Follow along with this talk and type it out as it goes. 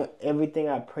everything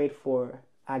I prayed for,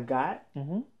 I got,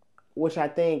 which I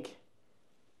think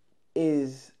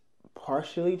is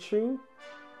partially true.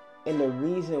 And the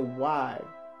reason why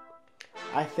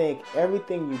I think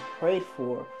everything you prayed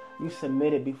for, you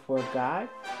submitted before God.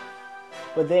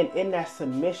 But then in that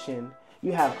submission,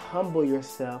 you have humbled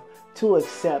yourself to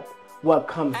accept what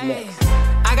comes next.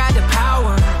 I got the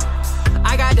power.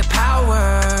 I got the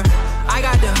power.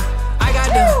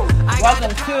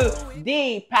 Welcome to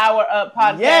the Power Up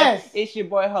Podcast. Yes. It's your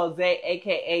boy Jose,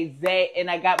 aka Zay, and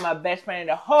I got my best friend in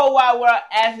the whole wide world,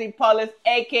 Asley Jose,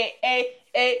 aka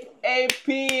AAP,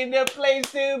 in the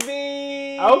place to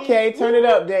be. Okay, turn it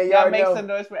up there. Y'all make some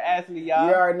noise for Asley, y'all.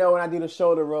 You already know when I do the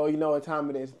shoulder roll, you know what time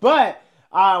it is. But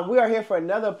we are here for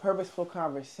another purposeful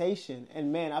conversation.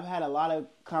 And man, I've had a lot of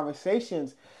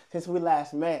conversations since we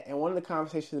last met. And one of the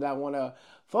conversations that I want to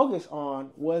focus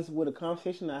on was with a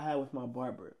conversation I had with my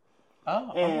barber.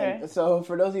 Oh, okay. And so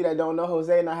for those of you that don't know,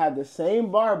 Jose and I have the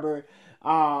same barber.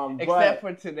 Except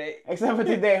for today.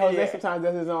 Jose sometimes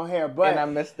does his own hair. But and I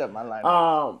messed up my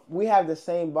line. We have the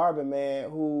same barber, man,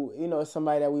 who, you know, is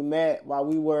somebody that we met while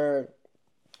he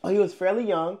was fairly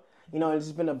young. You know, it's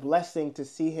just been a blessing to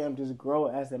see him just grow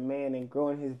as a man and grow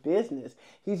in his business.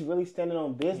 He's really standing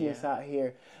on business out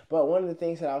here. But one of the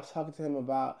things that I was talking to him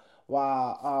about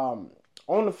while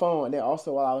on the phone and then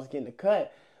also while I was getting the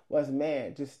cut was,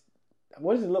 man, just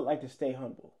what does it look like to stay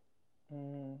humble?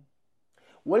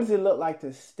 What does it look like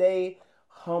to stay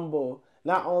humble,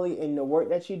 not only in the work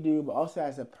that you do, but also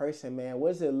as a person, man?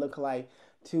 What does it look like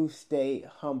to stay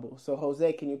humble? So,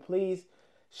 Jose, can you please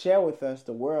share with us,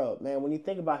 the world, man, when you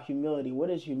think about humility, what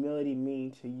does humility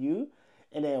mean to you?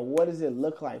 And then what does it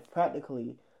look like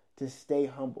practically to stay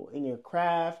humble in your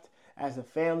craft, as a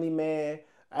family man,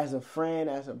 as a friend,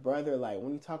 as a brother? Like,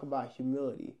 when you talk about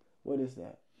humility, what is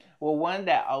that? Well, one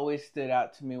that always stood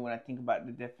out to me when I think about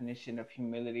the definition of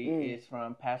humility is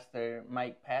from Pastor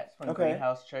Mike Patz from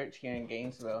Greenhouse Church here in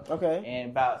Gainesville. Okay. And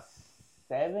about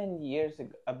 7 years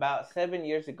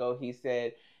ago, he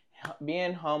said,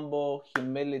 being humble,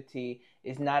 humility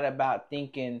is not about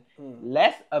thinking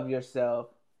less of yourself.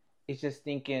 It's just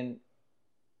thinking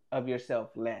of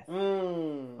yourself less.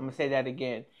 I'm going to say that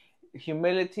again.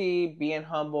 Humility, being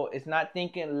humble, is not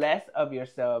thinking less of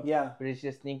yourself, but it's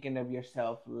just thinking of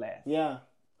yourself less. Yeah.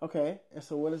 Okay. And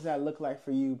so what does that look like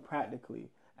for you practically?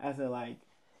 As a, like,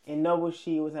 in Noble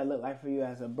She, what does that look like for you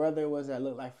as a brother? What does that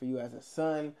look like for you as a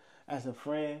son, as a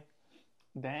friend?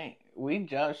 Dang, we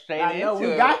jumped straight into it. I know, we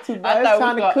got to, but I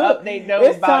thought we were going to update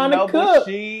those about Noble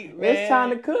She, man. It's time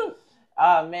to cook.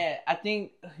 Oh, man, I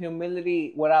think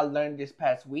humility, what I learned this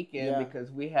past weekend, because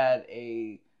we had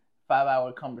a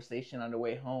 5-hour conversation on the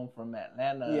way home from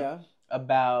Atlanta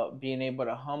about being able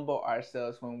to humble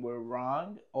ourselves when we're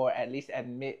wrong, or at least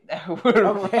admit that we're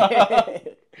wrong.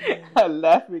 I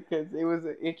laughed because it was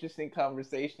an interesting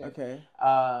conversation. Okay.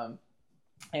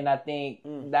 And I think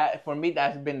that for me,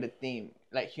 that's been the theme.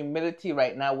 Like humility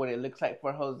right now, what it looks like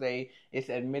for Jose is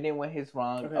admitting when he's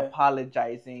wrong,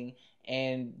 apologizing,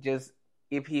 and just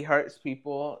if he hurts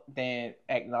people, then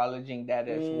acknowledging that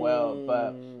as well.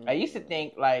 But I used to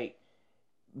think, like,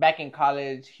 back in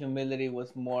college, humility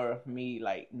was more of me,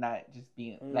 like, not just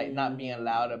being, like, not being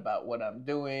loud about what I'm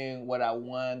doing, what I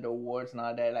won, the awards and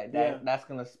all that. Like, that's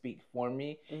going to speak for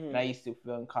me. And I used to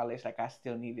feel in college like I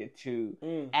still needed to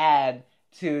add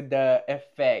to the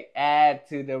effect, add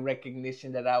to the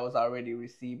recognition that I was already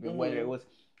receiving, whether it was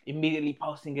immediately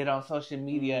posting it on social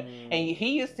media. And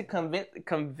he used to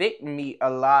convict me a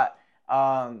lot.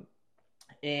 And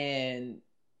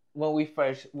when we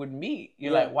first would meet,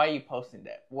 you're like, why are you posting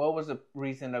that? What was the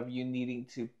reason of you needing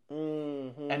to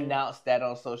announce that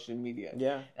on social media?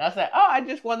 Yeah. And I was like, oh, I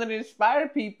just wanted to inspire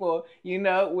people, you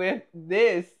know, with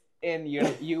this. And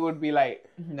you would be like,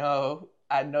 no,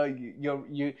 I know you're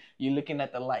looking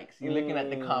at the likes, you're looking at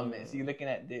the comments, you're looking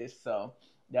at this. So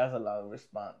that was a long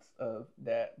response of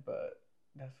that, but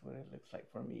that's what it looks like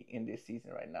for me in this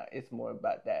season right now. It's more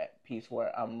about that piece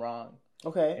where I'm wrong.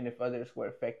 Okay. And if others were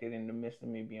affected in the midst of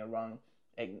me being wrong,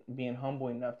 like being humble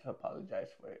enough to apologize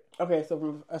for it. Okay,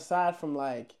 so aside from,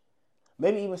 like,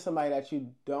 maybe even somebody that you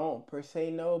don't per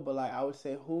se know, but, like, I would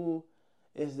say, who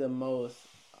is the most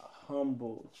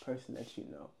humble person that you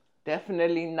know?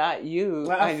 Definitely not you.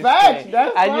 I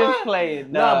just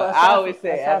played. No, but I always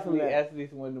say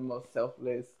Asley's one of the most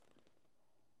selfless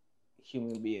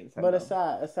human beings. But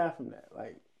aside from that,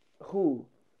 like, who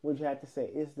would you have to say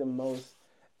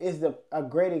is a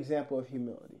great example of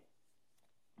humility?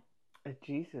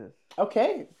 Jesus.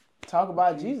 Okay, talk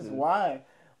about Jesus. Why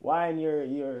in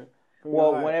your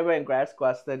Well, whenever in grad school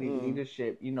I studied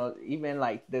leadership, you know, even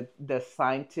like the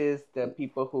scientists, the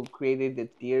people who created the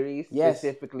theories,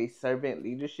 specifically servant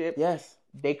leadership,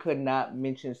 they could not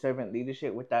mention servant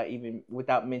leadership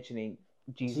without mentioning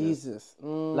Jesus.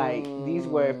 Like these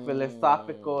were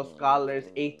philosophical scholars,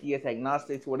 atheists,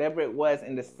 agnostics, whatever it was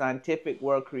in the scientific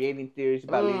world creating theories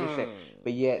about leadership.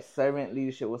 But yet servant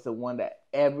leadership was the one that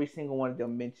every single one of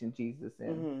them mentioned Jesus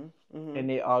in.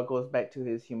 And it all goes back to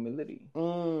his humility.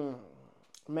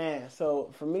 Man, so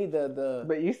for me,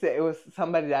 But you said it was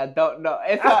somebody that I don't know.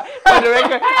 It's for the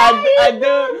record,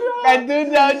 I do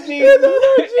know Jesus,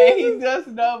 and he does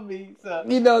know me. So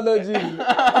you don't know Jesus.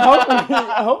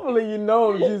 hopefully you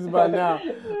know Jesus by now.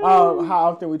 How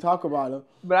often we talk about him?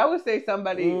 But I would say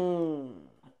somebody.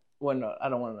 Well, no, I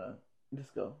don't want to.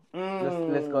 Let's go.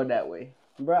 Let's go that way,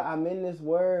 bro. I'm in this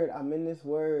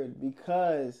word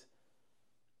because,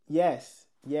 yes,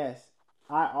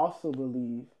 I also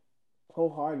believe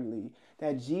wholeheartedly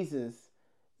that Jesus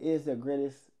is the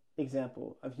greatest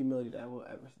example of humility that we'll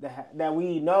ever that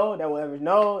we know, that we'll ever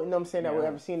know. You know what I'm saying? That we'll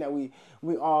ever seen. That we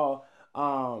all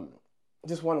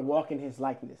just want to walk in his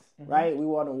likeness, right? We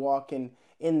want to walk in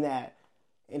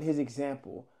his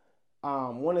example.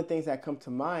 One of the things that come to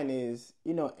mind is,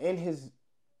 you know,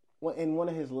 in one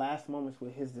of his last moments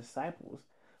with his disciples,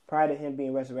 prior to him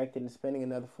being resurrected and spending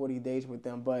another 40 days with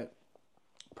them, but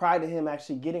prior to him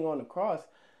actually getting on the cross,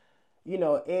 you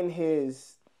know, in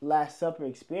his Last Supper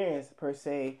experience, per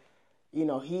se, you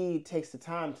know, he takes the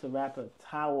time to wrap a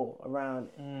towel around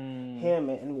him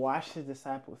and wash his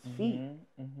disciples' feet.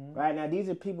 Right? Now, these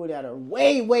are people that are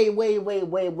way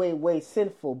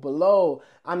sinful, below.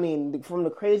 I mean, from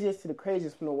the craziest to the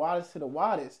craziest, from the wildest to the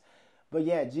wildest. But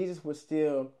yeah, Jesus would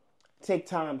still take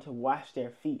time to wash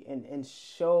their feet and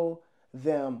show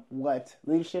them what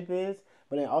leadership is,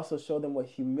 but then also show them what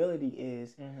humility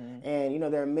is. And, you know,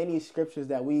 there are many scriptures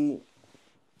that we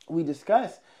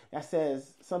discuss that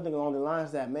says something along the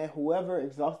lines that, man, whoever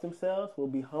exalts themselves will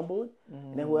be humbled,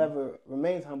 and then whoever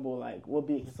remains humble, like, will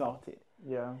be exalted.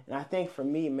 Yeah. And I think for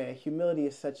me, man, humility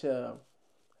is such a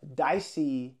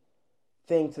dicey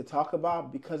thing to talk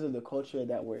about because of the culture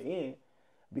that we're in.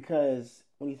 Because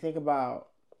when you think about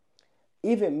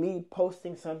even me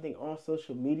posting something on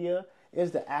social media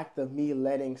is the act of me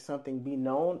letting something be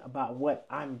known about what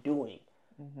I'm doing.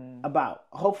 About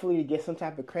hopefully to get some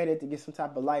type of credit, to get some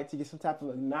type of light, to get some type of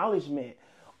acknowledgement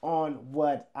on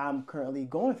what I'm currently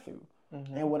going through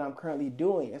and what I'm currently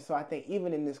doing. And so I think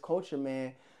even in this culture,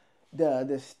 man,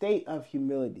 the state of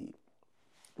humility,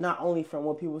 not only from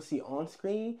what people see on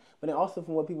screen, but then also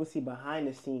from what people see behind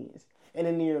the scenes and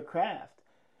in your craft.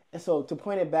 And so to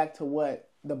point it back to what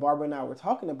the barber and I were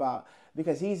talking about,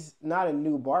 because he's not a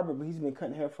new barber, but he's been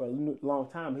cutting hair for a long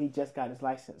time. He just got his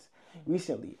license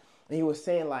recently. And he was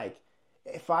saying, like,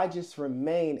 if I just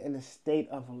remain in a state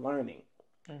of learning,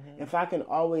 if I can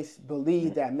always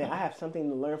believe that, man, I have something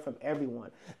to learn from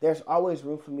everyone. There's always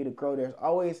room for me to grow. There's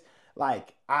always,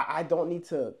 like, I don't need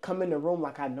to come in the room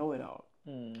like I know it all.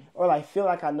 Or, like, feel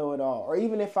like I know it all. Or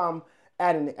even if I'm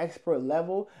at an expert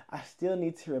level, I still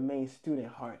need to remain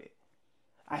student-hearted.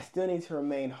 I still need to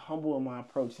remain humble in my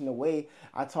approach, in the way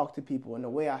I talk to people, in the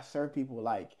way I serve people.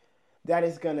 Like, that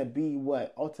is going to be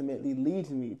what ultimately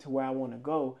leads me to where I want to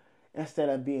go, instead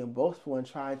of being boastful and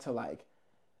trying to, like,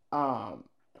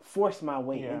 force my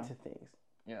way into things.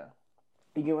 Yeah.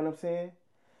 You get what I'm saying?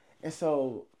 And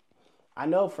so I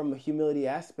know from a humility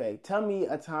aspect, tell me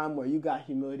a time where you got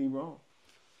humility wrong.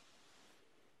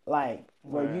 Like,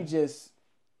 where you just,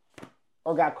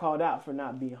 or got called out for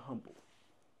not being humble.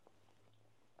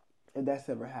 If that's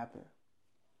ever happened.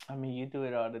 I mean, you do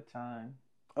it all the time.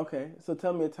 Okay, so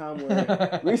tell me a time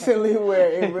where recently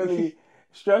where it really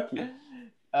struck you.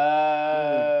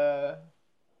 I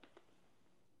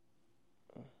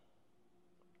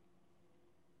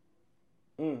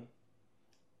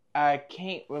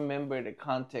can't remember the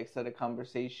context of the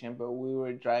conversation, but we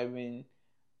were driving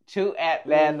to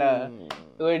Atlanta.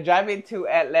 We were driving to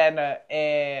Atlanta,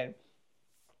 and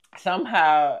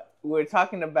somehow we were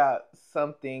talking about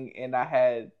something, and I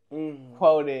had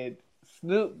quoted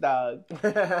Snoop Dogg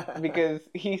because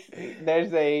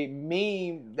there's a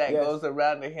meme that goes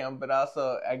around to him, but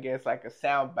also I guess like a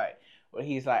soundbite where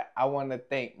he's like, "I want to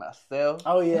thank myself."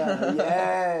 Oh yeah,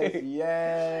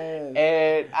 yes.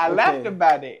 And I laughed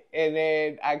about it, and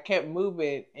then I kept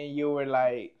moving, and you were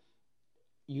like,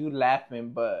 "You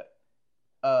laughing, but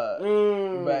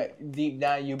deep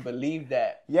down you believe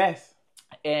that." Yes.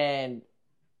 And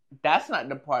that's not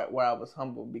the part where I was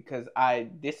humble, because I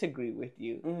disagree with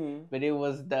you. But it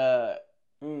was the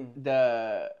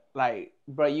like,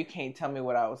 bro, you can't tell me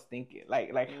what I was thinking.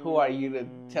 Like who are you to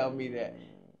tell me that?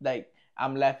 like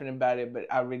I'm laughing about it, but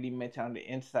I really meant it on the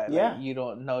inside. Yeah. Like you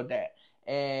don't know that.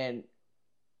 And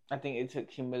I think it took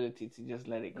humility to just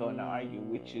let it go and not argue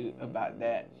with you about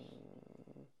that.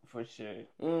 For sure.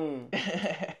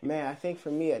 Man, I think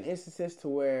for me, an instances to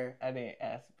where I didn't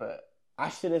ask, but I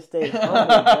should have stayed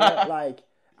humble, bro. Like,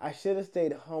 I should have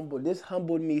stayed humble. This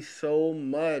humbled me so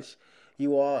much,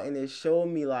 you all, and it showed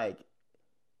me like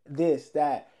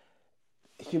that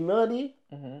humility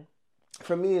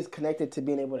for me is connected to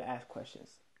being able to ask questions,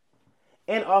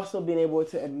 and also being able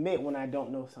to admit when I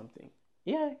don't know something.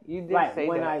 Yeah, you did like say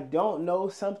when that. I don't know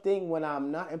something, when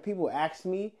I'm not, and people ask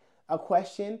me a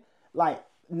question, like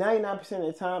 99% of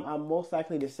the time, I'm most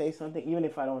likely to say something even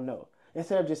if I don't know,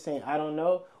 instead of just saying I don't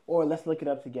know or let's look it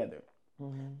up together.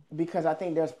 Because I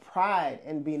think there's pride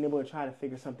in being able to try to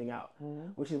figure something out,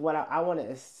 which is what I want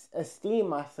to esteem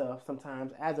myself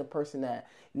sometimes as a person that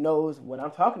knows what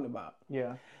I'm talking about.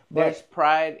 Yeah, but there's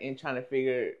pride in trying to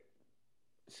figure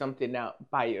something out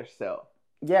by yourself.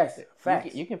 Yes,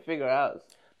 facts. You can figure out.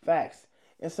 Facts.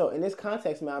 And so in this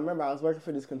context, man, I remember I was working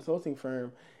for this consulting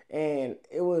firm, and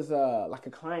it was like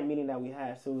a client meeting that we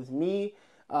had. So it was me,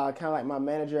 kind of like my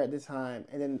manager at the time,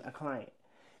 and then a client.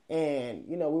 And,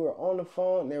 you know, we were on the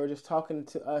phone, and they were just talking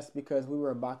to us because we were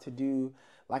about to do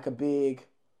like a big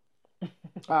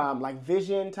like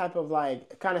vision type of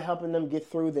like kind of helping them get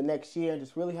through the next year,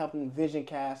 just really helping them vision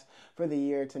cast for the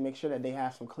year to make sure that they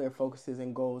have some clear focuses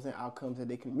and goals and outcomes that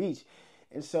they can reach.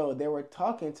 And so they were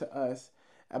talking to us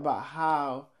about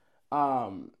how,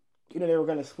 you know, they were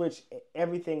going to switch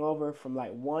everything over from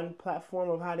like one platform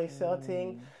of how they sell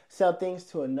things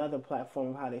to another platform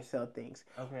of how they sell things.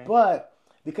 Okay. But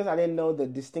because I didn't know the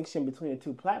distinction between the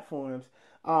two platforms,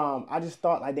 I just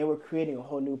thought like they were creating a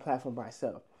whole new platform by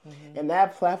itself. And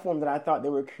that platform that I thought they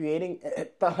were creating,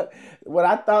 what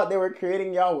I thought they were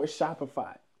creating, y'all, was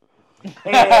Shopify.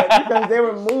 And because they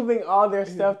were moving all their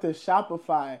stuff to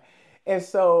Shopify. And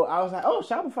so I was like, oh,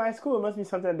 Shopify is cool. It must be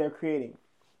something that they're creating.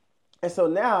 And so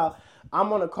now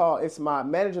I'm on a call. It's my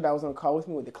manager that was on a call with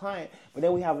me with the client. But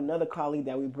then we have another colleague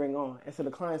that we bring on. And so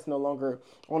the client's no longer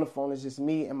on the phone. It's just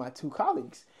me and my two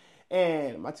colleagues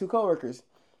and my two coworkers.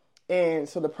 And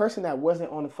so the person that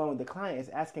wasn't on the phone with the client is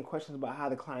asking questions about how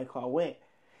the client call went.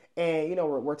 And, you know,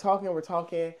 we're talking.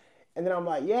 And then I'm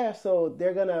like, yeah, so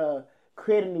they're going to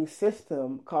create a new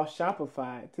system called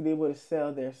Shopify to be able to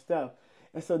sell their stuff.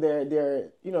 And so they're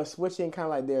you know, switching kind of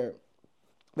like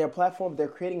their platform. They're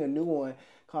creating a new one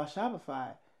called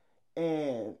Shopify.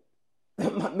 And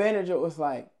my manager was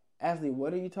like, Asley,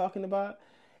 what are you talking about?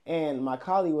 And my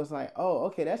colleague was like, oh,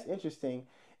 okay, that's interesting.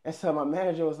 And so my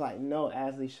manager was like, no,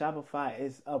 Asley, Shopify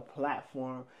is a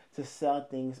platform to sell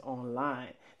things online.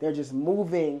 They're just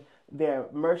moving their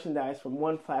merchandise from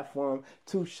one platform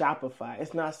to Shopify.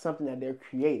 It's not something that they're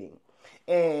creating.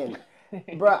 And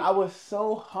bro, I was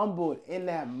so humbled in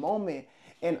that moment.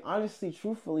 And honestly,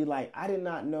 truthfully, like I did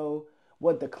not know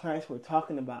what the clients were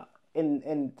talking about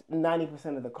in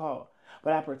 90% of the call.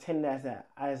 But I pretended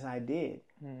as I did.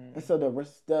 And so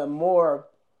the more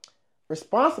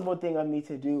responsible thing of me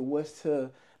to do was to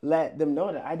let them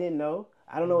know that I didn't know.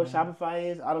 I don't know what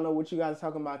Shopify is. I don't know what you guys are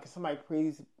talking about. Can somebody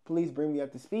please bring me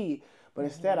up to speed? But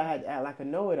instead, I had to act like a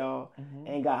know-it-all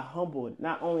and got humbled,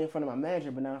 not only in front of my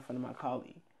manager, but now in front of my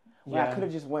colleague. Where I could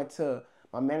have just went to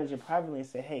my manager privately and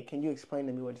said, hey, can you explain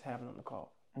to me what just happened on the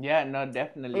call? Yeah, no,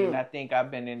 definitely. And I think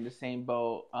I've been in the same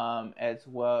boat as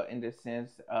well, in the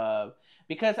sense of,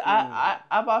 because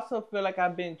I've also feel like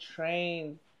I've been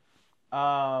trained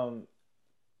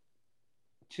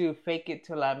to fake it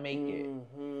till I make it,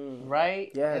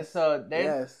 right? Yes. And so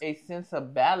there's a sense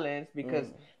of balance, because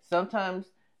sometimes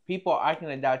people are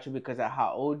going to doubt you because of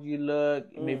how old you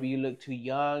look. Maybe you look too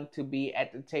young to be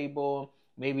at the table.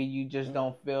 Maybe you just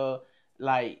don't feel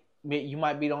like you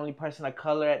might be the only person of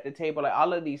color at the table. Like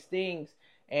all of these things.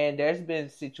 And there's been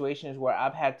situations where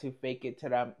I've had to fake it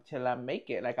till I make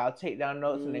it. Like I'll take down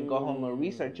notes and then go home and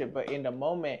research it. But in the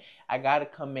moment, I gotta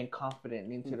come in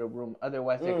confident into the room.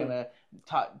 Otherwise, they're gonna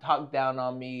talk down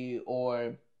on me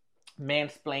or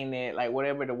mansplain it, like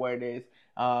whatever the word is,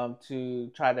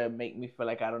 to try to make me feel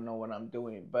like I don't know what I'm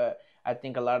doing. But I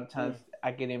think a lot of times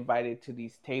I get invited to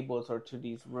these tables or to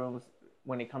these rooms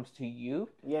when it comes to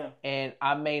youth. Yeah. And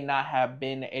I may not have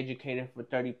been educated for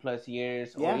 30 plus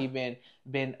years or even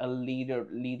been a leader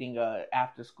leading a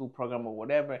after school program or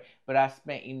whatever, but I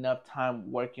spent enough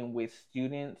time working with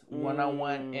students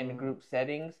one-on-one in group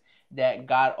settings that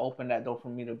God opened that door for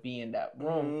me to be in that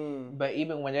room. But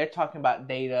even when they're talking about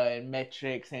data and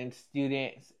metrics and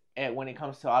students, and when it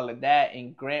comes to all of that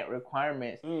and grant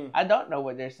requirements, I don't know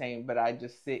what they're saying, but I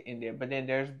just sit in there. But then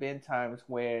there's been times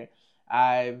where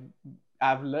I've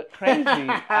I've looked crazy.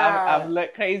 I've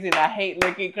looked crazy, and I hate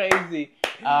looking crazy.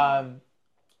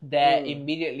 That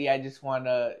immediately I just want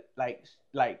to like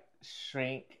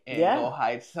shrink and go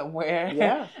hide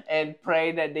somewhere and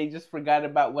pray that they just forgot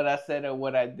about what I said or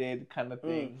what I did, kind of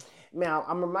thing. Man,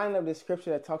 I'm reminded of this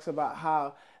scripture that talks about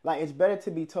how like it's better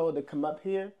to be told to come up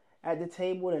here at the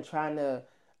table than trying to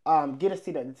get a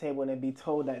seat at the table and then be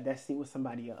told that seat was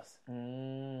somebody else.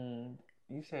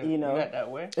 You said you got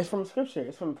that way? It's from scripture.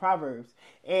 It's from Proverbs.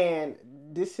 And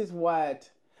this is what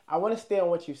I want to stay on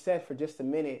what you said for just a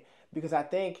minute, because I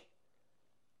think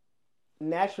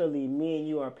naturally me and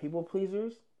you are people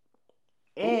pleasers.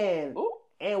 And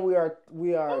we are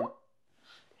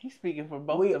He's speaking for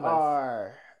both of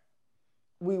us.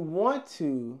 We want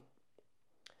to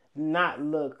not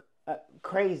look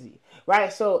crazy,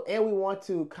 right? So, and we want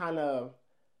to kind of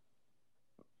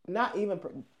not even,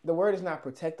 the word is not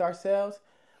protect ourselves,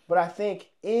 but I think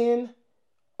in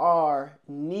our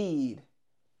need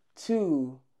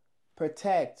to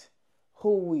protect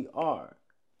who we are,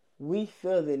 we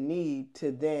feel the need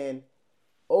to then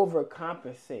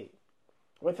overcompensate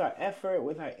with our effort,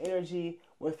 with our energy,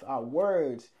 with our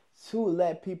words to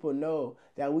let people know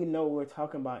that we know what we're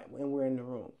talking about when we're in the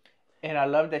room. And I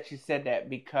love that you said that,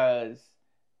 because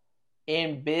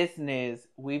in business,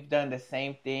 we've done the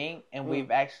same thing, and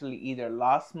we've actually either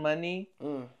lost money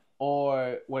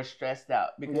or we're stressed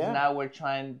out because now we're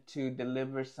trying to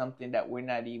deliver something that we're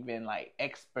not even like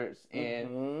experts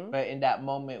in. But in that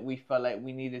moment, we felt like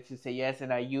we needed to say yes.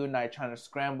 And you and I are trying to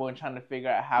scramble and trying to figure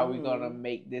out how we're going to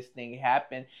make this thing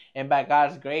happen. And by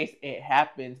God's grace, it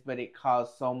happens, but it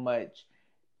caused so much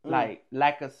like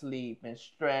lack of sleep and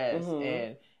stress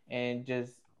and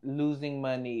just losing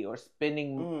money or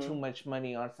spending too much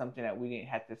money on something that we didn't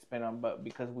have to spend on, but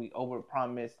because we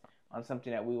overpromised on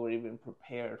something that we were even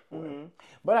prepared for.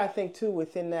 But I think too,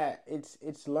 within that,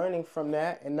 it's learning from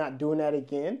that and not doing that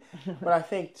again. But I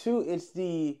think too, it's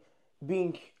the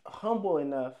being humble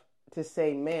enough to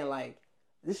say, man, like,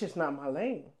 this is just not my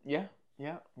lane. Yeah.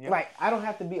 Like, I don't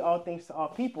have to be all things to all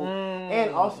people.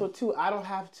 And also too, I don't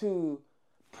have to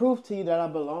prove to you that I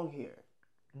belong here.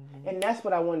 And that's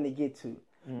what I wanted to get to.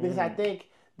 Because I think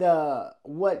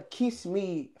what keeps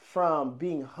me from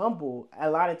being humble a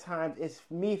lot of times is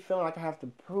me feeling like I have to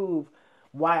prove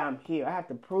why I'm here. I have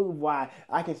to prove why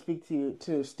I can speak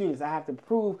to students. I have to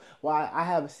prove why I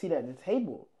have a seat at the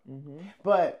table.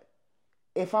 But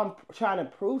if I'm trying to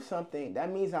prove something,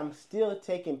 that means I'm still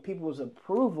taking people's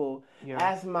approval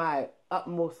as my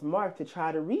utmost mark to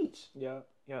try to reach.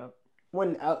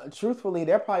 When truthfully,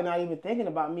 they're probably not even thinking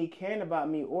about me, caring about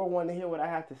me, or wanting to hear what I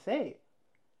have to say.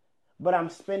 But I'm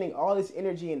spending all this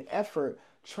energy and effort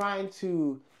trying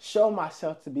to show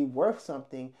myself to be worth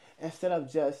something instead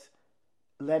of just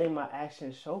letting my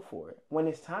actions show for it when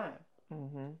it's time.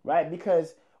 Right?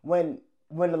 Because when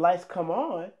the lights come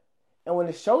on and when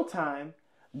it's showtime,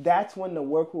 that's when the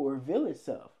work will reveal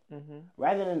itself.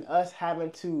 Rather than us having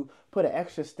to put an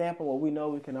extra stamp on what we know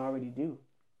we can already do.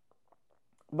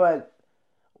 But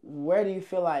where do you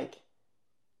feel like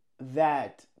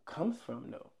that comes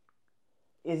from, though?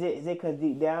 Is it because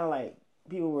deep down, like,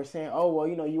 people were saying, oh, well,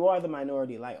 you are the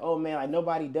minority. Like, oh, man, like,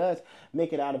 nobody does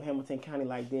make it out of Hamilton County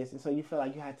like this. And so you feel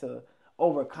like you had to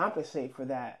overcompensate for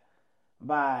that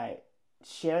by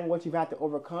sharing what you've had to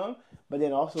overcome, but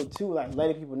then also, too, like,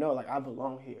 letting people know, like, I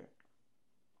belong here.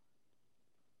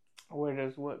 Where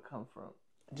does what come from?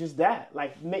 Just that.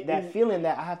 Like, make that feeling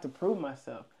that I have to prove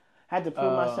myself. I had to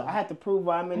prove myself. I had to prove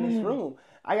why I'm in this room.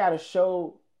 I got to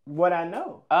show what I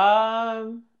know.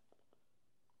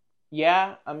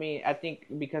 Yeah, I mean, I think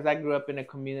because I grew up in a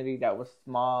community that was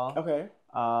small. Okay.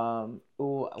 I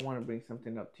want to bring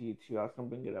something up to you too. I was gonna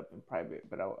bring it up in private,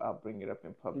 but I'll bring it up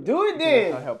in public. Do it then.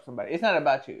 It's gonna help somebody. It's not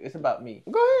about you. It's about me.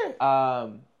 Go ahead.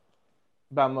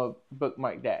 But I'm gonna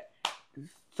bookmark that.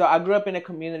 So I grew up in a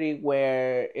community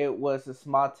where it was a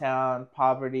small town,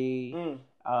 poverty.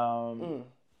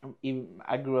 Even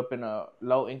I grew up in a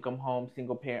low income home,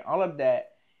 single parent, all of that.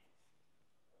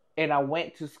 And I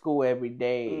went to school every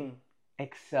day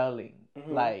excelling.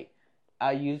 Like,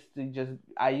 I used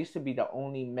to be the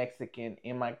only Mexican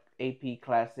in my AP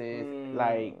classes,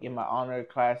 like in my honor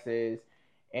classes.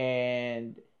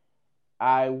 And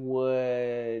I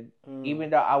would, even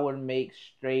though I would make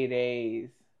straight A's,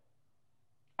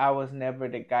 I was never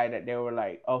the guy that they were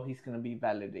like, oh, he's going to be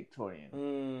valedictorian.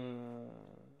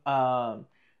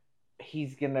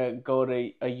 He's gonna go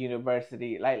to a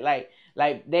university, like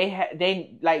they,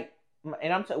 and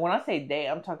when I say they,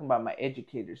 I'm talking about my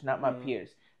educators, not my peers.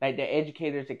 like the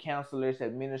educators, the counselors,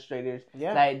 administrators,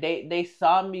 Yeah. like they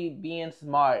saw me being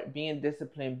smart, being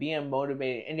disciplined, being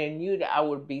motivated, and they knew that I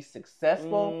would be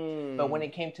successful. But when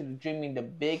it came to dreaming the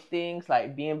big things,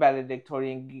 like being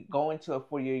valedictorian, going to a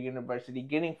 4-year university,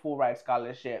 getting full ride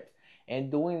scholarships,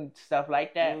 and doing stuff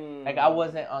like that, like I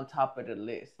wasn't on top of the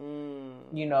list.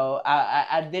 You know,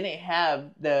 I didn't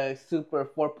have the super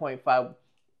 4.5,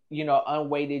 you know,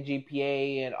 unweighted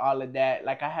GPA and all of that.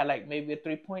 Like I had like maybe a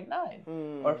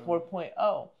 3.9 or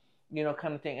 4.0, you know,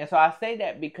 kind of thing. And so I say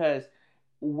that because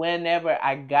whenever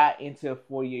I got into a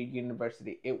 4-year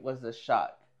university, it was a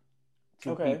shock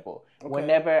to people.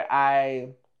 Whenever I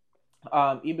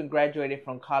even graduated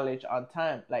from college on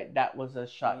time, like that was a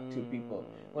shock to people.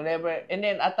 And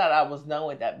then I thought I was done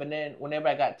with that. But then whenever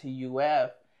I got to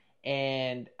UF,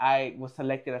 and I was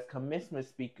selected as commencement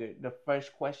speaker, the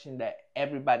first question that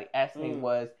everybody asked me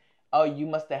was, "Oh, you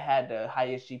must have had the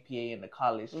highest GPA in the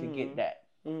college to get that."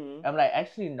 I'm like,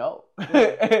 actually, no.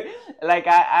 Like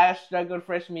I struggled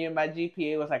freshman year. My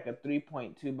GPA was like a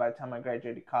 3.2 by the time I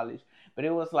graduated college. But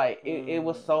it was like it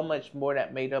was so much more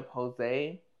that made up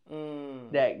Jose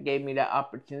that gave me that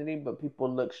opportunity. But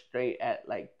people look straight at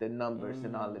like the numbers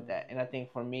and all of that. And I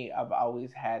think for me, I've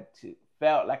always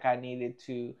felt like I needed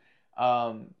to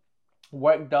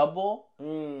work double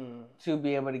to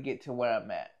be able to get to where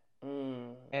I'm at.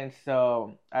 And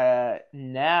so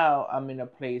now I'm in a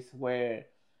place where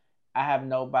I have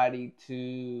nobody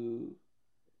to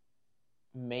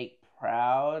make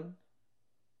proud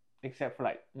except for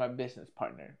like my business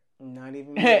partner. Not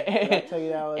even me. I tell you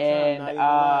that all the time.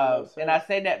 Not even and I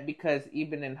say that because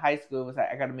even in high school, it was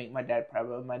like I got to make my dad proud.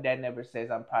 But my dad never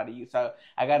says I'm proud of you, so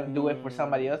I got to do it for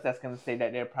somebody else that's gonna say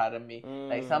that they're proud of me.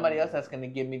 Like somebody else that's gonna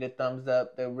give me the thumbs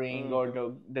up, the ring,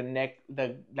 or the neck,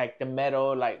 the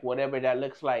medal, like whatever that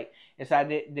looks like. And so I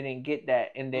didn't get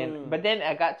that. And then, but then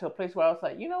I got to a place where I was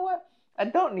like, you know what? I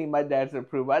don't need my dad's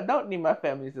approval. I don't need my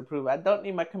family's approval. I don't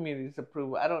need my community's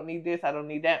approval. I don't need this. I don't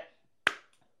need that.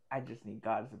 I just need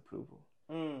God's approval.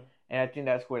 And I think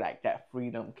that's where like that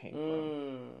freedom came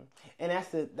from. And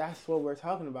that's what we're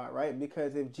talking about, right?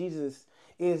 Because if Jesus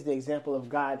is the example of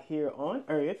God here on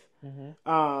earth,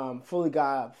 fully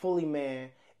God, fully man,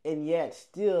 and yet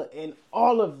still in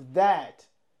all of that,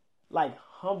 like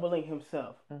humbling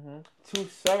himself to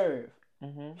serve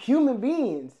human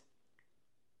beings,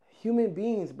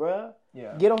 bruh.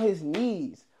 Yeah. Get on his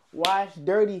knees, wash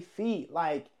dirty feet,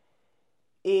 like.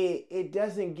 It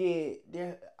doesn't get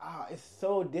there. It's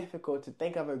so difficult to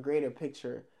think of a greater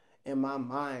picture in my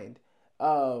mind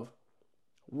of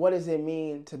what does it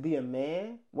mean to be a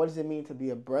man? What does it mean to be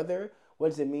a brother? What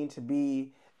does it mean to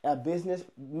be a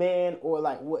businessman, or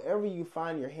like whatever you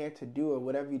find your hand to do, or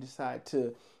whatever you decide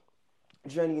to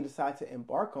journey you decide to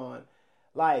embark on?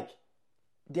 Like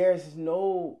there's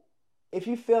no, if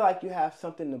you feel like you have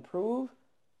something to prove,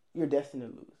 you're destined to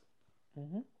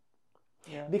lose.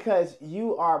 Yeah. Because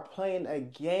you are playing a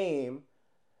game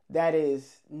that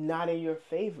is not in your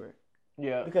favor.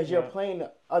 Yeah. Because you're playing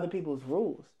other people's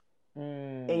rules.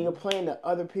 And you're playing to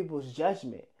other people's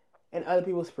judgment and other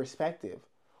people's perspective.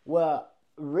 Well,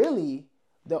 really,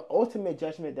 the ultimate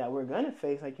judgment that we're going to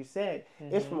face, like you said,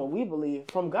 is from what we believe,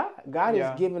 from God. God is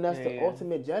giving us the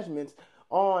ultimate judgments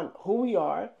on who we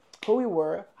are, who we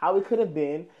were, how we could have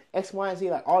been, X, Y, and Z,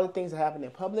 like all the things that happen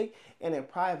in public and in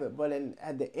private. But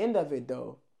at the end of it,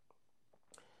 though,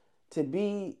 to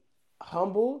be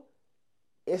humble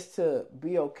is to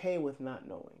be okay with not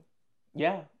knowing.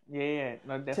 Yeah.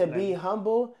 No, definitely. To be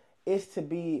humble is to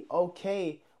be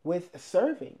okay with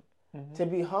serving. To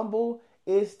be humble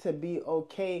is to be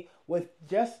okay with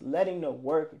just letting the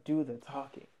work do the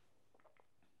talking.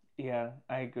 Yeah,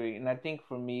 I agree. And I think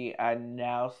for me, I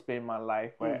now spend my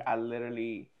life where I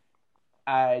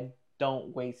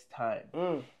don't waste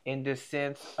time. In the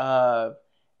sense of,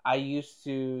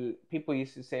 people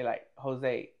used to say like,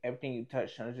 Jose, everything you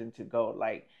touch turns into gold.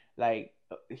 Like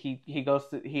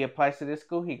he applies to this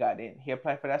school, he got in. He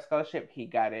applied for that scholarship, he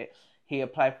got it. He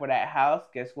applied for that house,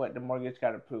 guess what? The mortgage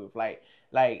got approved. Like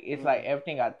it's like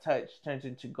everything I touch turns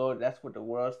into gold. That's what the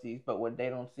world sees. But what they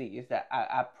don't see is that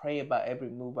I pray about every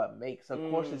move I make. So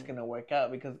of course it's gonna work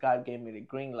out because God gave me the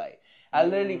green light. I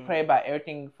literally pray about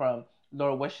everything from,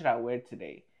 Lord, what should I wear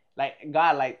today? Like,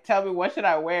 God, like, tell me, what should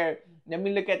I wear? Let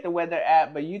me look at the weather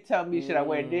app, but you tell me, should I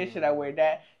wear this? Should I wear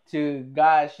that? To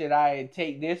God, should I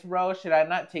take this road? Should I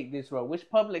not take this road? Which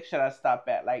public should I stop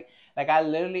at? Like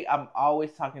I'm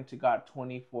always talking to God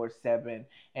 24/7.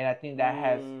 And I think that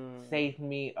has saved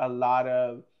me a lot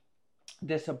of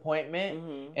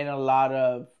disappointment and a lot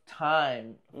of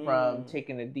time from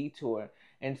taking a detour.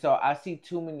 And so I see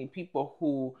too many people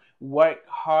who work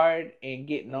hard and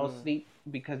get no sleep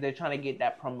because they're trying to get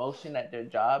that promotion at their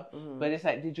job. But it's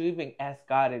like, did you even ask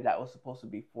God if that was supposed to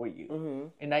be for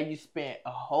you? And now you spent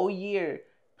a whole year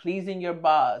pleasing your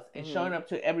boss and showing up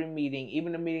to every meeting,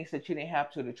 even the meetings that you didn't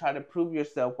have to try to prove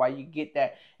yourself while you get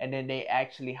that. And then they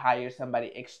actually hire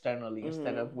somebody externally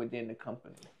instead of within the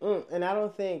company. And I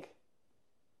don't think,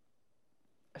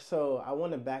 so I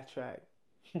want to backtrack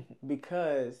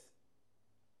because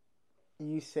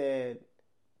you said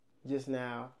just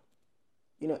now,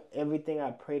 everything I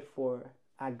prayed for,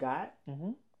 I got,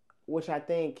 which I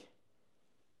think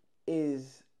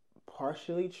is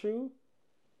partially true.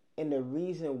 And the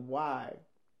reason why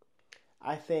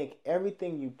I think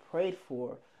everything you prayed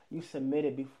for, you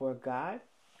submitted before God.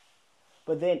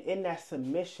 But then in that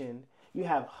submission, you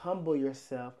have humble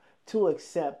yourself to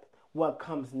accept what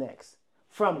comes next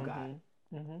from God.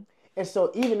 And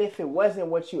so even if it wasn't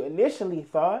what you initially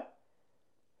thought,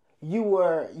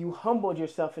 you humbled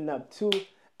yourself enough to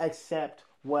accept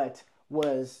what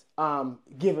was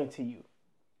given to you.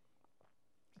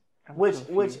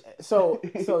 So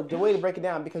the way to break it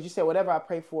down, because you said whatever I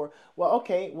pray for,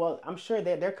 I'm sure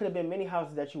that there could have been many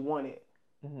houses that you wanted,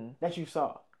 that you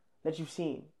saw, that you've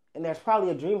seen, and there's probably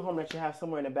a dream home that you have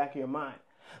somewhere in the back of your mind.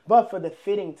 But for the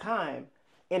fitting time,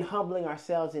 in humbling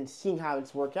ourselves and seeing how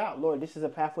it's worked out, Lord, this is a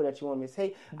pathway that you want me to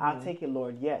take. I'll take it,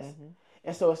 Lord. Yes.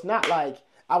 And so it's not like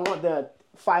I want the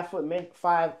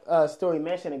 5-story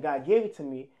mansion and God gave it to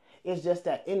me. It's just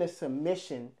that in the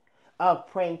submission of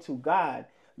praying to God,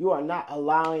 you are not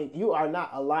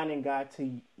aligning God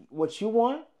to what you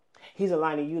want. He's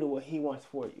aligning you to what He wants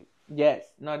for you. Yes,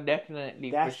 no,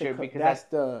 definitely, for sure. Because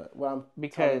what I'm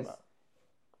talking about.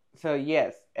 So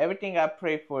yes, everything I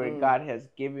pray for, God has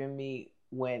given me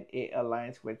when it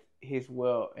aligns with His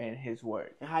will and His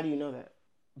word. And how do you know that?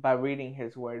 By reading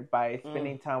His word, by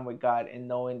spending time with God and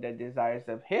knowing the desires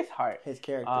of His heart, His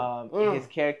character, His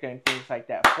character, and things like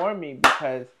that for me.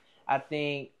 Because I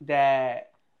think that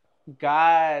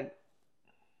God,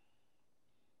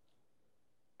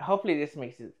 hopefully this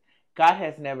makes sense. God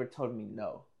has never told me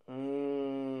no.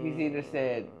 He's either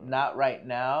said not right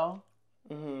now,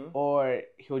 or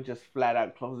He'll just flat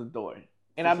out close the door.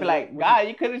 And I'd be like, God,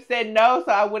 you could have said no,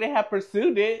 so I wouldn't have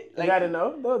pursued it. Like, you gotta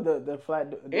know, though, the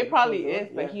flat. It probably is,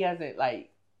 but He hasn't like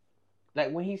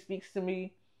when He speaks to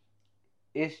me,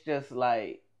 it's just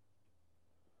like,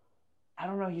 I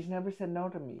don't know. He's never said no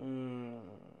to me.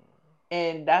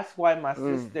 And that's why my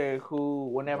sister, who,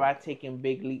 whenever I take in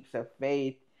big leaps of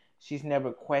faith, she's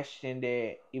never questioned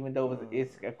it, even though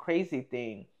it's a crazy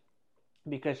thing,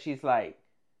 because she's like,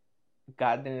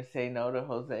 God didn't say no to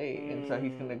Jose, and so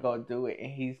He's gonna go do it,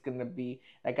 and He's gonna be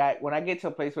like, when I get to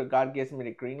a place where God gives me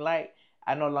the green light,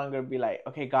 I no longer be like,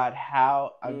 okay, God,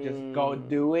 how? I'll just go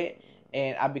do it,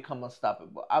 and I become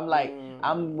unstoppable. I'm like,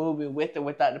 I'm moving with or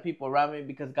without the people around me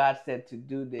because God said to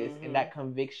do this, and that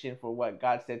conviction for what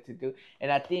God said to do.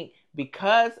 And I think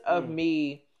because of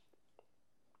me,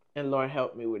 and Lord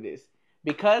help me with this,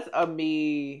 because of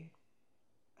me,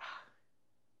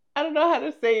 I don't know how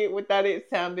to say it without it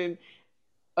sounding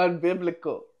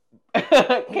unbiblical.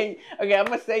 Okay, I'm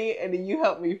gonna say it and then you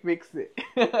help me fix it.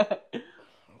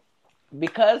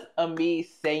 Because of me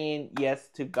saying yes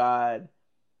to God,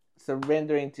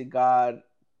 surrendering to God,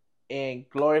 and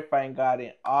glorifying God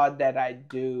in all that I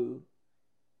do,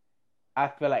 I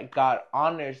feel like God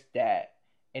honors that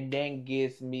and then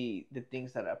gives me the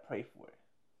things that I pray for.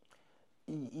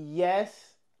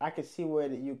 Yes, I can see where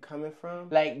you're coming from.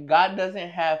 Like, God doesn't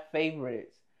have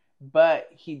favorites, but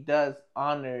He does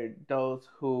honor those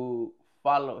who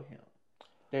follow Him.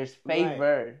 There's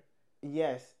favor,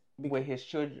 yes, with His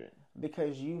children.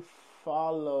 Because you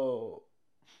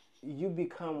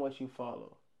become what you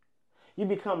follow. You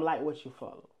become like what you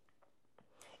follow.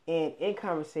 And in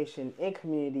conversation, in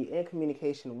community, in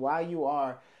communication, while you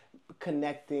are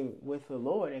connecting with the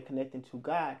Lord and connecting to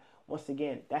God, once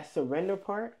again, that surrender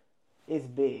part is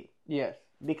big. Yes.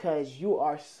 Because you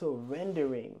are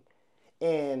surrendering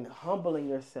and humbling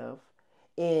yourself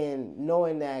and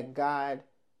knowing that God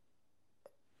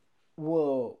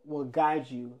will guide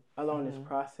you along this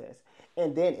process.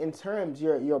 And then in terms,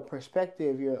 your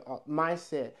perspective, your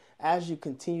mindset, as you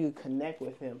continue to connect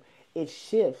with Him, it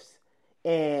shifts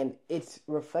and it's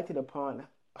reflected upon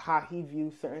how He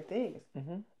views certain things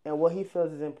and what He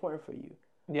feels is important for you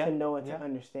to know and to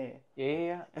understand.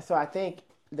 Yeah. And so I think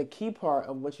the key part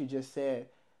of what you just said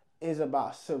is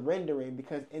about surrendering,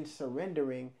 because in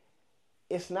surrendering,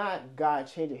 it's not God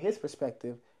changing His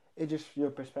perspective. It's just your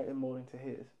perspective molding to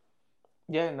His.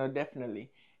 Yeah, no, definitely.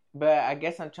 But I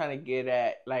guess I'm trying to get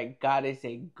at, like, God is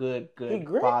a good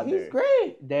father. He's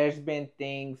great. There's been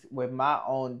things with my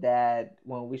own dad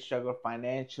when we struggle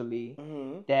financially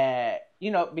that,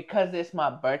 because it's my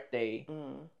birthday,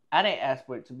 I didn't ask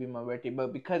for it to be my birthday,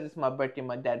 but because it's my birthday,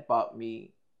 my dad bought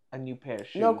me a new pair of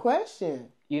shoes. No question.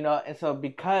 And so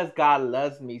because God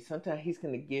loves me, sometimes he's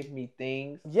going to give me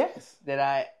things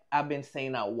that I've been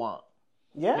saying I want.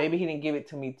 Yeah. Maybe he didn't give it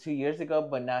to me 2 years ago,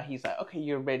 but now he's like, okay,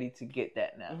 you're ready to get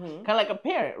that now. Kind of like a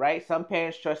parent, right? Some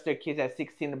parents trust their kids at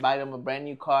 16 to buy them a brand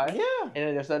new car. Yeah. And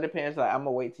then there's other parents like, I'm going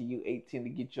to wait till you 18 to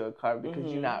get you a car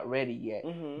because you're not ready yet.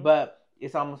 But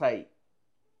it's almost like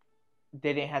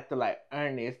they didn't have to like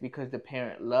earn this because the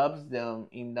parent loves them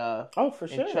enough. Oh, for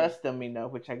sure. And trusts them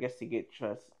enough, which I guess to get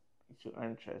trust, to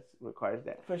earn trust requires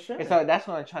that. For sure. And so that's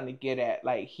what I'm trying to get at.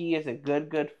 Like, he is a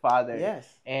good father. Yes.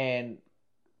 And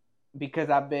because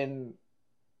I've been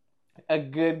a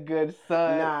good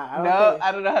son.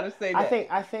 I don't know how to say that.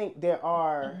 I think there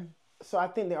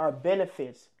are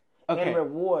benefits and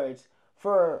rewards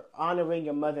for honoring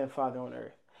your mother and father on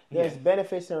earth. There's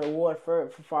benefits and reward for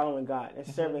following God and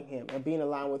serving him and being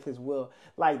aligned with his will.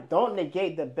 Like, don't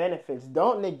negate the benefits.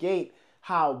 Don't negate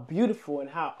how beautiful and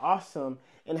how awesome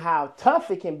and how tough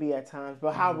it can be at times,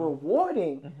 but how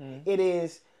rewarding it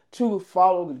is to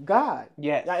follow God.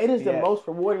 Yes. Now, it is the most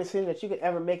rewarding decision that you could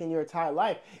ever make in your entire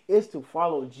life is to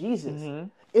follow Jesus.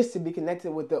 It's to be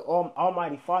connected with the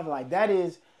Almighty Father. Like, that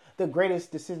is the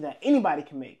greatest decision that anybody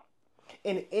can make.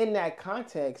 And in that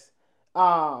context,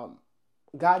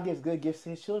 God gives good gifts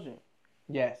to his children.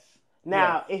 Yes.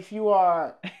 Now, if you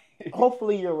are,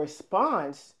 hopefully your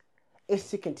response is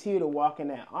to continue to walk in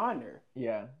that honor.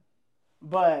 Yeah.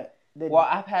 But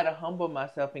I've had to humble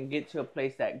myself and get to a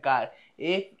place that, God,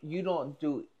 if you don't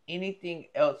do anything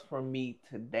else for me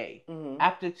today,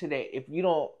 after today, if you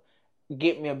don't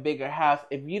get me a bigger house,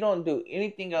 if you don't do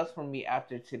anything else for me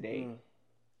after today,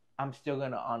 I'm still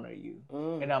going to honor you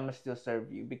and I'm going to still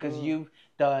serve you because you've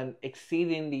done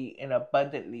exceedingly and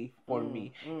abundantly for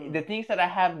me. The things that I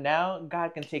have now,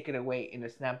 God can take it away in a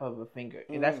snap of a finger.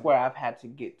 And that's where I've had to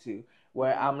get to,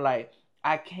 where I'm like,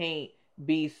 I can't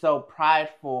be so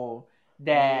prideful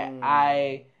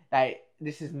that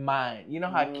this is mine. You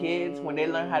know how kids, when they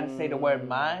learn how to say the word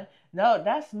mine, no,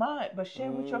 that's mine, but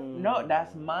share with your, no,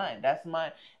 that's mine,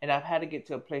 and I've had to get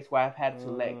to a place where I've had to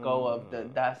let go of the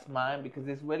that's mine because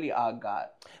it's really all God.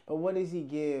 But what does he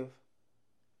give?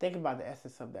 Think about the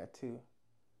essence of that too.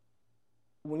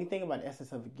 When you think about the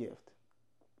essence of a gift,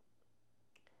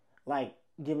 like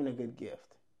giving a good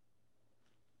gift,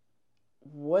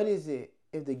 what is it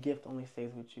if the gift only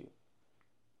stays with you?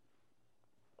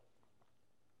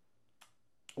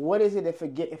 What is it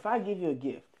if I give you a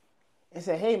gift and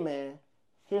say, hey man,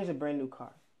 here's a brand new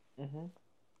car.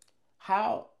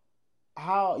 How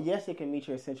yes, it can meet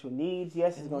your essential needs.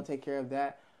 Yes, it's going to take care of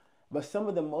that. But some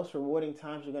of the most rewarding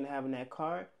times you're going to have in that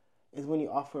car is when you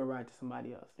offer a ride to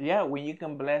somebody else. Yeah, when you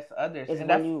can bless others. It's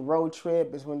when you road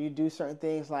trip. It's when you do certain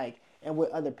things like, and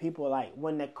with other people, like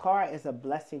when the car is a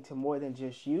blessing to more than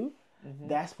just you,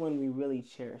 that's when we really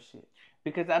cherish it.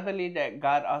 Because I believe that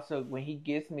God also, when he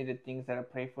gives me the things that I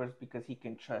pray for, is because he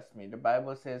can trust me. The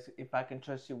Bible says, if I can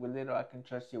trust you with little, I can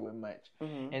trust you with much.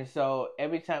 And so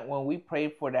every time when we pray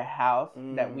for the house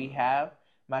that we have,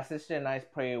 my sister and I's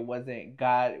prayer wasn't,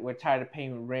 God, we're tired of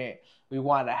paying rent. We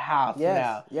want a house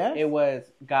now. Yes. It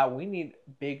was, God, we need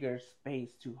bigger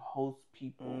space to host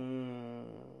people.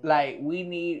 Like,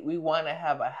 we want to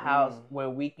have a house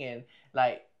where we can,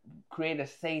 like, create a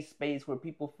safe space where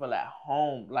people feel at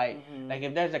home. Like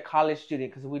if there's a college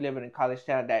student, because we live in a college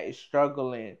town that is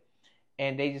struggling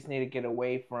and they just need to get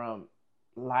away from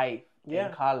life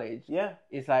in college. Yeah.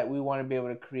 It's like we want to be able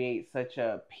to create such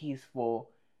a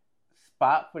peaceful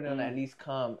spot for them to at least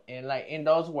come. And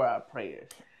those were our prayers.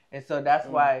 And so that's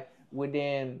why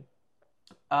within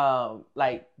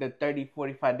like the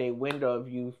 30-45 day window of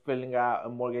you filling out a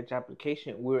mortgage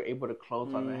application, we were able to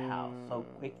close on the house so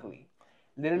quickly.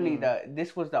 Literally,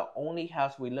 this was the only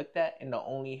house we looked at and the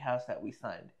only house that we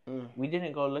signed. We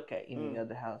didn't go look at any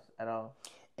other house at all.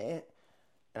 And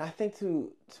I think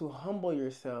to humble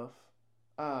yourself,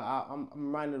 I'm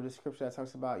reminded of the scripture that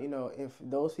talks about, if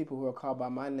those people who are called by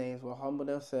my names will humble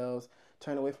themselves,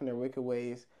 turn away from their wicked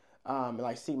ways,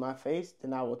 and seek my face,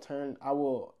 then I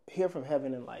will hear from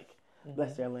heaven and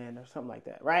bless their land or something like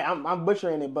that. Right? I'm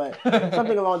butchering it, but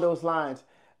something along those lines.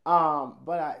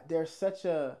 But there's such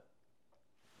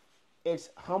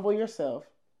it's humble yourself,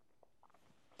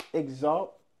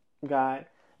 exalt God,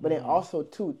 but then also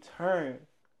to turn.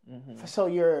 So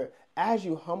as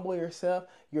you humble yourself,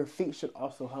 your feet should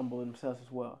also humble themselves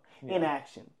as well in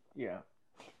action. Yeah.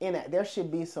 there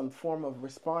should be some form of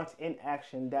response in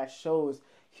action that shows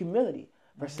humility.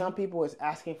 For some people, it's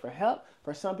asking for help.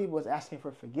 For some people, it's asking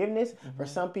for forgiveness. For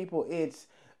some people, it's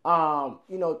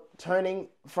turning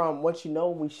from what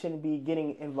we shouldn't be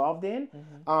getting involved in.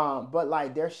 But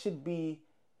like there should be,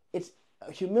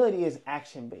 humility is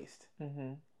action based.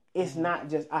 It's not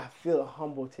just I feel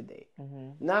humble today.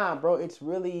 Nah, bro, it's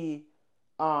really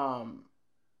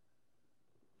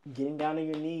getting down on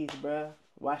your knees, bro.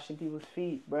 Washing people's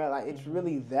feet, bro. Like it's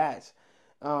really that.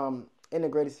 In the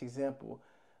greatest example,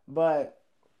 but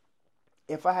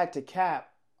if I had to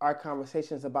cap our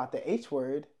conversations about the H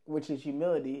word, which is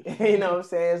humility, you know what I'm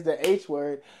saying? It's the H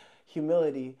word,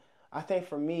 humility. I think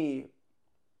for me,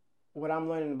 what I'm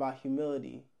learning about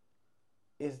humility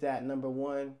is that, number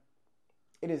one,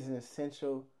 it is an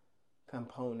essential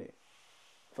component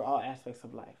for all aspects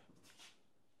of life.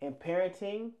 In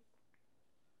parenting,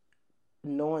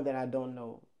 knowing that I don't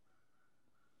know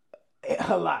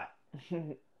a lot.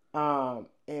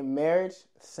 In marriage,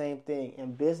 same thing.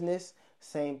 In business,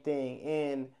 same thing.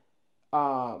 In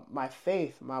my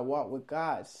faith, my walk with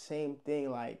God, same thing.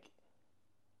 Like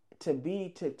to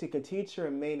continue to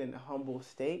remain in a humble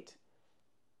state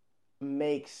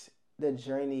makes the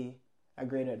journey a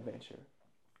great adventure.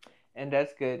 And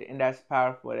that's good, and that's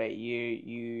powerful that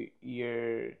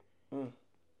you're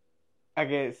I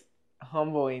guess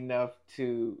humble enough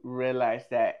to realize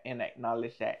that and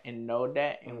acknowledge that and know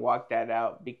that and walk that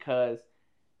out, because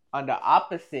on the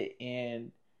opposite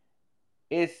end,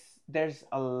 there's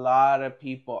a lot of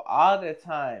people all the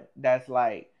time that's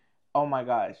like, oh my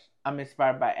gosh, I'm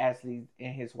inspired by Asley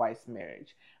and his wife's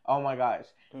marriage. Oh my gosh,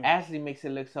 Asley makes it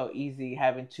look so easy,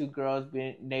 having 2 girls,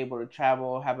 being able to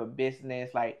travel, have a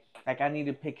business. Like I need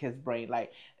to pick his brain.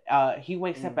 Like he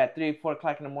wakes up at 3, 4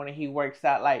 o'clock in the morning. He works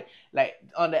out. Like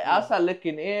on the outside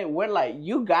looking in, we're like,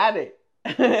 you got it.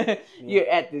 You're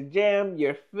at the gym.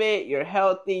 You're fit. You're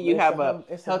healthy. You have a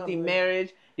healthy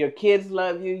marriage. Your kids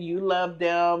love you. You love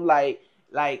them. Like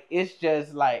it's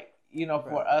just like,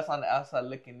 for us on the outside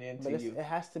looking into you. It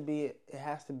has to be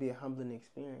a humbling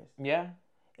experience. Yeah.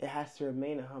 It has to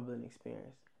remain a humbling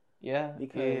experience. Yeah.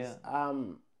 Because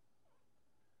I'm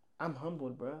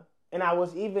humbled, bro. And I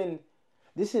was even.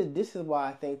 This is why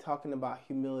I think talking about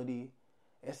humility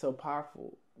is so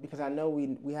powerful, because I know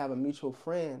we have a mutual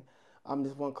friend,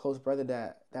 this one close brother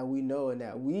that we know and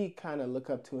that we kind of look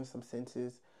up to in some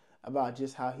senses, about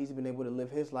just how he's been able to live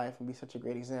his life and be such a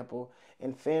great example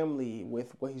in family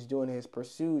with what he's doing in his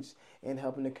pursuits and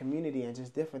helping the community and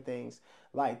just different things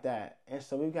like that. And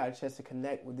so we've got a chance to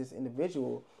connect with this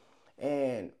individual,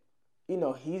 and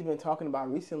he's been talking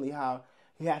about recently how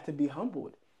he had to be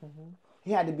humbled.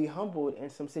 He had to be humbled in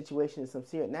some situations, some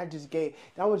serious.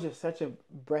 That was just such a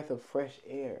breath of fresh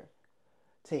air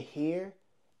to hear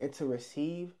and to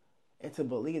receive and to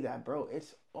believe that, bro,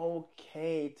 it's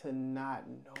okay to not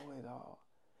know it all.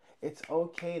 It's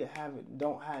okay to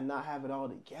not have it all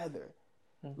together.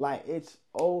 Like, it's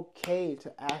okay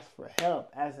to ask for help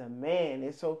as a man.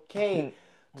 It's okay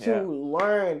to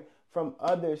learn from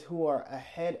others who are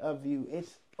ahead of you.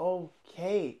 It's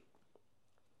okay.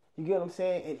 You get what I'm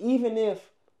saying? And even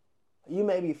if you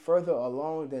may be further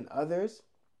along than others,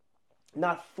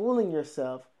 not fooling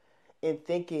yourself in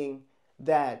thinking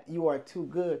that you are too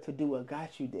good to do what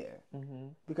got you there.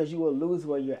 Because you will lose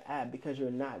where you're at because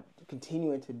you're not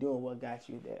continuing to do what got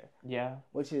you there. Yeah.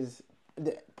 Which is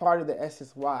part of the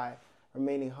essence why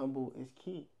remaining humble is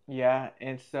key. Yeah,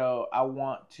 and so I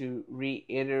want to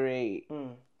reiterate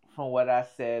from what I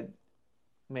said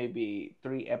maybe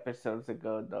 3 episodes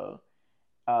ago, though.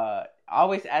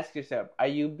 Always ask yourself, are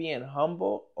you being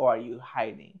humble or are you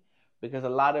hiding? Because a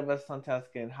lot of us sometimes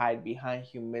can hide behind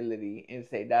humility and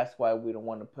say that's why we don't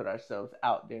want to put ourselves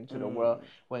out there into the world,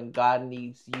 when God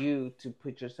needs you to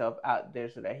put yourself out there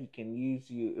so that he can use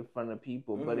you in front of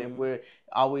people. But if we're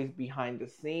always behind the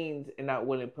scenes and not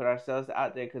willing to put ourselves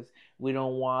out there because we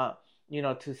don't want,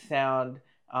 to sound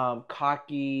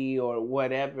cocky or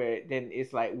whatever, then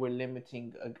it's like we're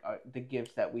limiting the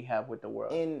gifts that we have with the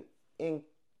world. In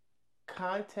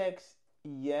context,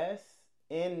 yes.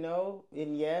 And no,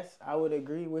 and yes, I would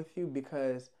agree with you,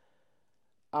 because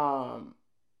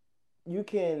you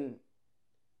can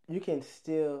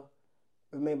still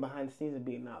remain behind the scenes and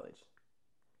be acknowledged.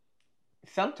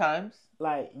 Sometimes.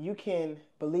 Like, you can,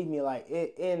 believe me, like,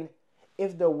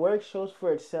 if the work shows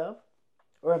for itself,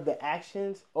 or if the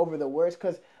actions over the words,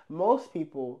 because most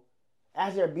people,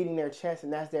 as they're beating their chest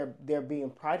and as they're being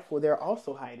prideful, they're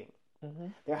also hiding.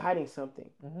 They're hiding something.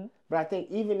 But I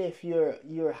think even if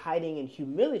you're hiding in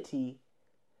humility,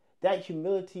 that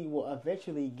humility will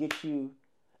eventually get you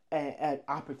an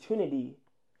opportunity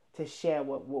to share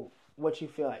what what you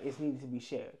feel like is needed to be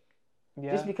shared.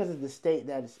 Yeah. Just because of the state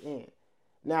that it's in.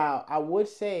 Now, I would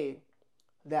say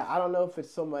that I don't know if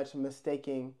it's so much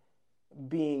mistaking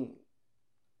being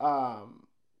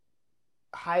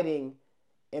hiding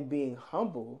and being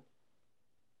humble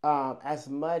as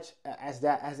much as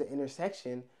an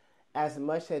intersection, as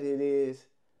much as it is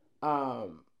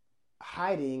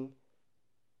hiding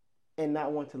and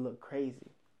not want to look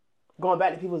crazy. Going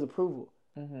back to people's approval,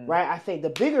 right? I think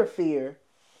the bigger fear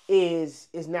is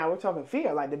now we're talking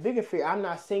fear. Like the bigger fear, I'm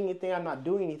not saying anything, I'm not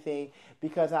doing anything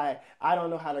because I don't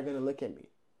know how they're gonna look at me.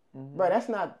 Bro, that's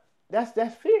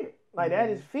fear. Like that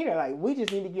is fear. Like we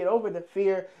just need to get over the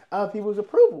fear of people's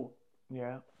approval.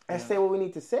 Yeah. And say what we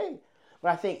need to say.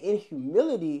 But I think in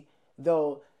humility,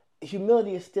 though,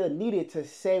 humility is still needed to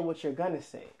say what you're gonna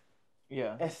say.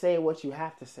 Yeah. And say what you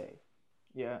have to say.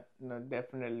 Yeah, no,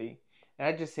 definitely. And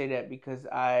I just say that because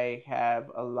I have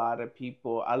a lot of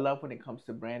people. I love when it comes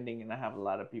to branding, and I have a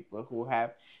lot of people who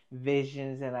have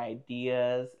visions and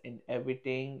ideas and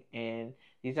everything. And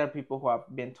these are people who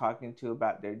I've been talking to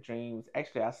about their dreams.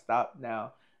 Actually, I stopped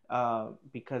now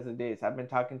because of this. I've been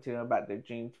talking to them about their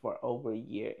dreams for over a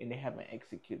year, and they haven't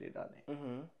executed on it.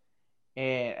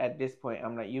 And at this point,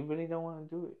 I'm like, you really don't want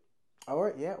to do it. Or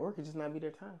it could just not be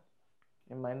their time.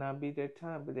 It might not be their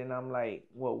time, but then I'm like,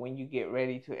 well, when you get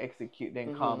ready to execute,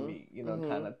 then call me,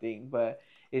 kind of thing. But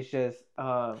it's just...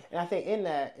 and I think in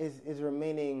that is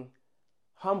remaining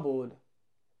humbled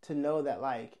to know that,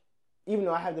 like, even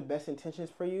though I have the best intentions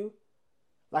for you,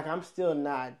 like, I'm still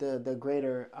not the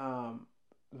greater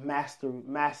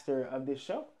master of this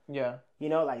show. Yeah.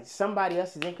 Like, somebody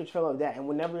else is in control of that. And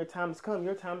whenever your time has come,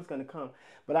 your time is going to come.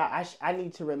 But I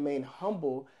need to remain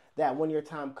humble that when your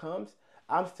time comes,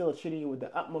 I'm still treating you with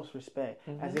the utmost respect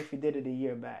as if you did it a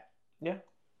year back. Yeah.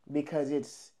 Because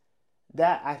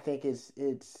I think it's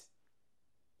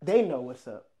they know what's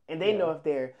up. And they know if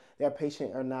they're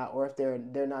patient or not, or if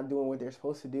they're not doing what they're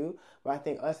supposed to do. But I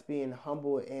think us being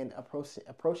humble and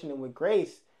approaching them with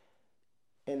grace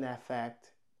in that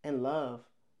fact and love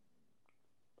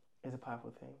is a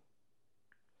powerful thing.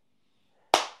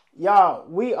 Y'all,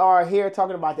 we are here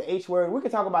talking about the H word. We could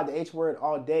talk about the H word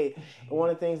all day. And one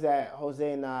of the things that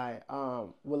Jose and I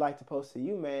would like to pose to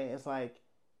you, man, is like,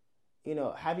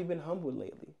 have you been humbled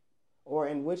lately? Or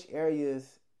in which areas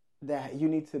that you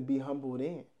need to be humbled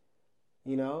in?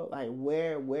 Like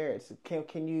where it's,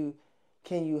 can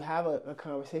you have a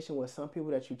conversation with some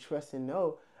people that you trust and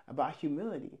know about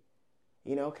humility?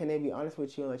 Can they be honest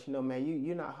with you and let you know, man,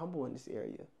 you're not humble in this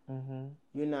area.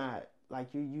 You're not. Like,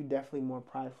 you definitely more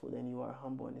prideful than you are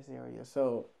humble in this area.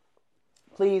 So,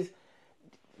 please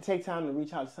take time to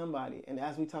reach out to somebody. And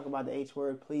as we talk about the H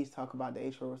word, please talk about the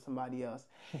H word with somebody else.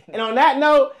 And on that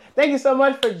note, thank you so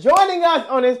much for joining us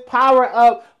on this Power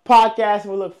Up podcast.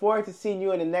 We look forward to seeing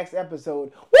you in the next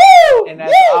episode. Woo! And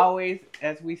as always,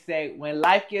 as we say, when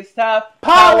life gets tough,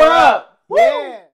 power up! Yeah!